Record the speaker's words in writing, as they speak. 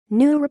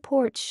New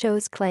report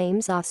shows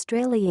claims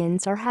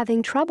Australians are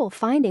having trouble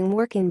finding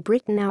work in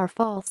Britain are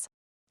false.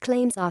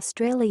 Claims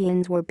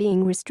Australians were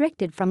being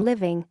restricted from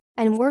living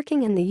and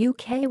working in the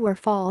UK were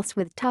false,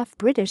 with tough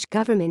British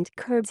government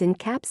curbs and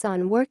caps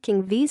on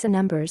working visa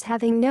numbers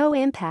having no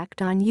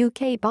impact on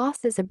UK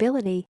bosses'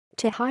 ability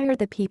to hire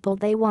the people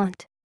they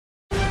want.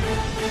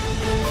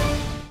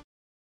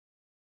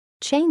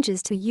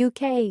 Changes to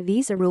UK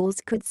visa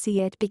rules could see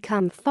it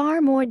become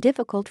far more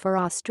difficult for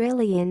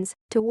Australians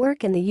to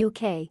work in the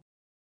UK.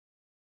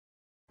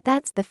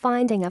 That's the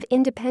finding of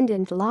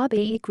independent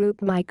lobby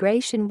group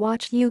Migration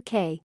Watch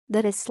UK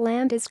that has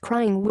slammed its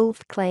crying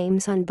wolf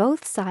claims on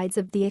both sides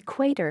of the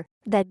equator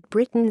that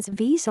Britain's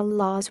visa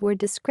laws were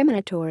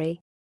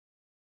discriminatory.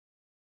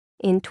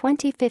 In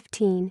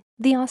 2015,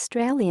 the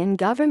Australian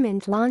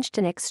government launched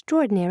an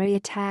extraordinary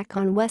attack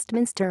on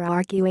Westminster,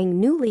 arguing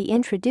newly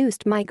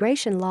introduced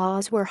migration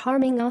laws were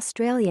harming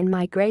Australian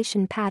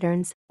migration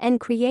patterns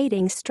and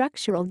creating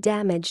structural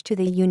damage to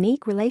the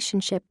unique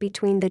relationship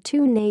between the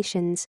two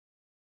nations.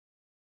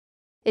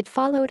 It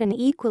followed an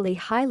equally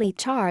highly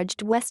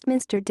charged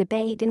Westminster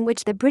debate in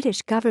which the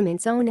British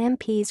government's own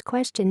MPs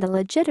questioned the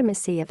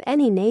legitimacy of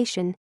any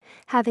nation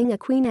having a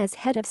Queen as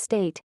head of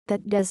state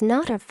that does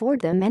not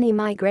afford them any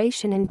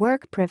migration and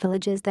work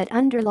privileges that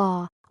under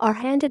law are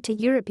handed to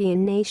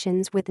European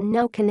nations with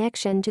no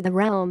connection to the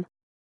realm.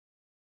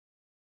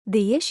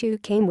 The issue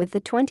came with the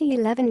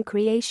 2011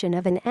 creation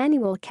of an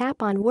annual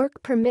cap on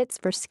work permits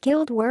for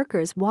skilled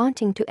workers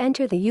wanting to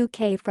enter the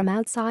UK from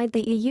outside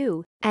the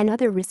EU and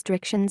other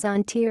restrictions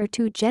on Tier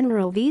 2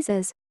 general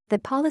visas. The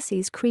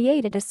policies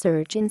created a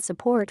surge in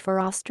support for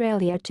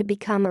Australia to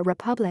become a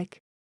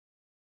republic.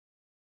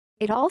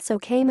 It also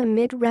came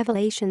amid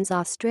revelations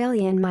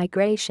Australian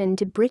migration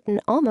to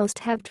Britain almost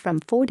halved from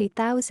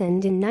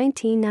 40,000 in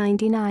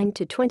 1999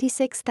 to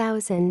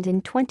 26,000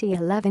 in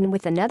 2011,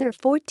 with another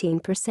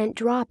 14%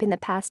 drop in the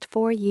past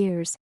 4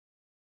 years.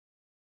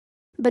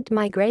 But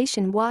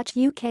Migration Watch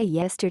UK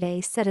yesterday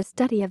said a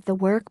study of the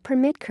work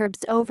permit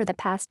curbs over the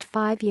past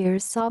 5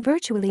 years saw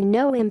virtually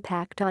no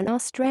impact on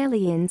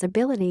Australians'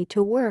 ability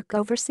to work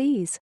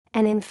overseas,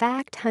 and in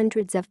fact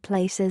hundreds of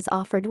places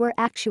offered were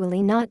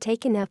actually not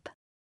taken up.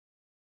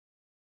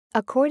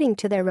 According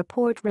to their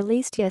report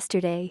released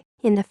yesterday,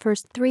 in the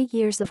first 3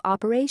 years of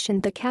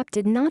operation the cap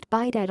did not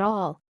bite at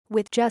all,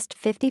 with just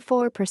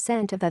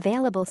 54% of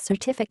available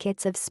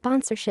certificates of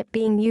sponsorship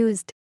being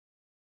used.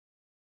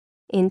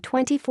 In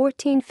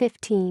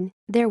 2014-15,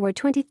 there were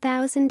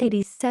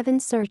 20,087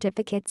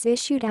 certificates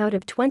issued out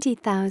of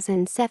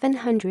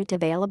 20,700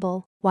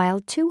 available,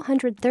 while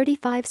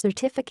 235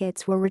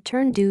 certificates were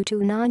returned due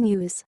to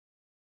non-use.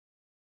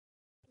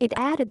 It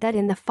added that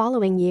in the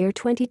following year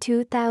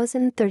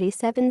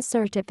 22,037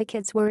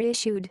 certificates were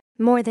issued,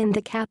 more than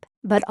the cap,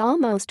 but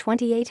almost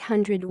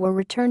 2,800 were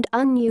returned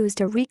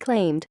unused or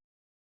reclaimed.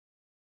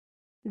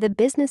 The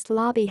business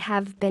lobby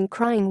have been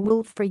crying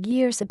wolf for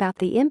years about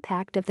the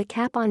impact of the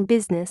cap on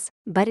business,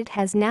 but it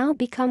has now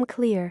become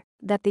clear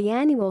that the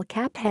annual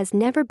cap has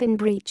never been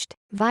breached,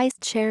 Vice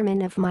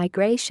Chairman of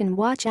Migration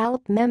Watch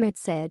Alp Mehmet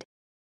said.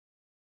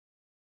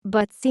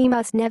 But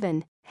Seamus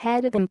Nevin,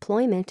 head of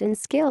Employment and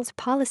Skills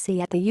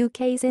Policy at the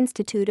UK's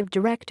Institute of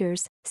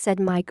Directors, said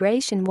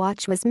Migration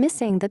Watch was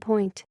missing the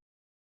point.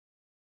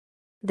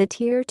 The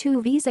Tier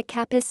 2 visa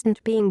cap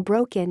isn't being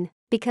broken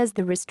because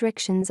the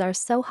restrictions are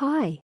so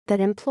high that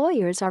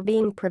employers are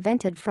being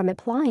prevented from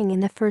applying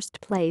in the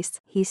first place,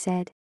 he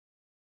said.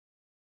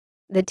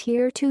 The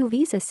Tier 2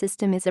 visa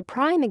system is a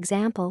prime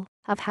example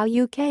of how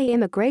UK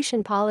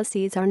immigration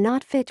policies are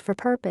not fit for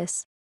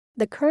purpose.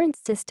 The current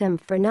system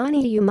for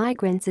non-EU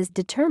migrants is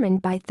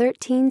determined by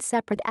 13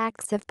 separate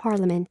acts of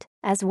parliament,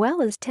 as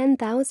well as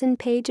 10,000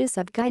 pages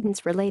of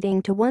guidance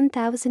relating to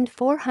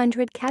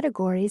 1,400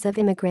 categories of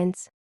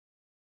immigrants.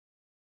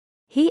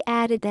 He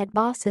added that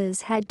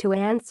bosses had to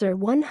answer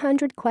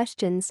 100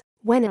 questions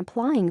when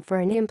applying for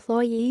an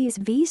employee's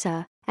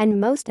visa,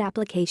 and most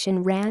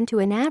applications ran to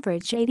an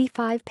average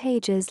 85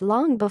 pages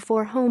long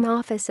before Home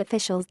Office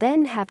officials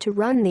then have to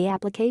run the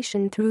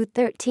application through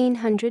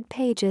 1,300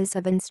 pages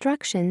of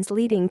instructions,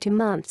 leading to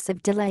months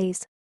of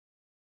delays.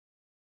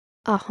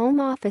 A Home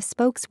Office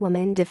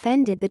spokeswoman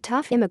defended the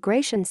tough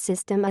immigration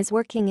system as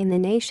working in the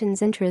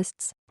nation's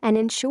interests and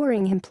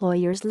ensuring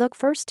employers look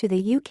first to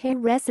the UK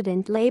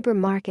resident labour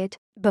market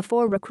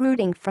before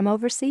recruiting from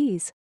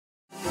overseas.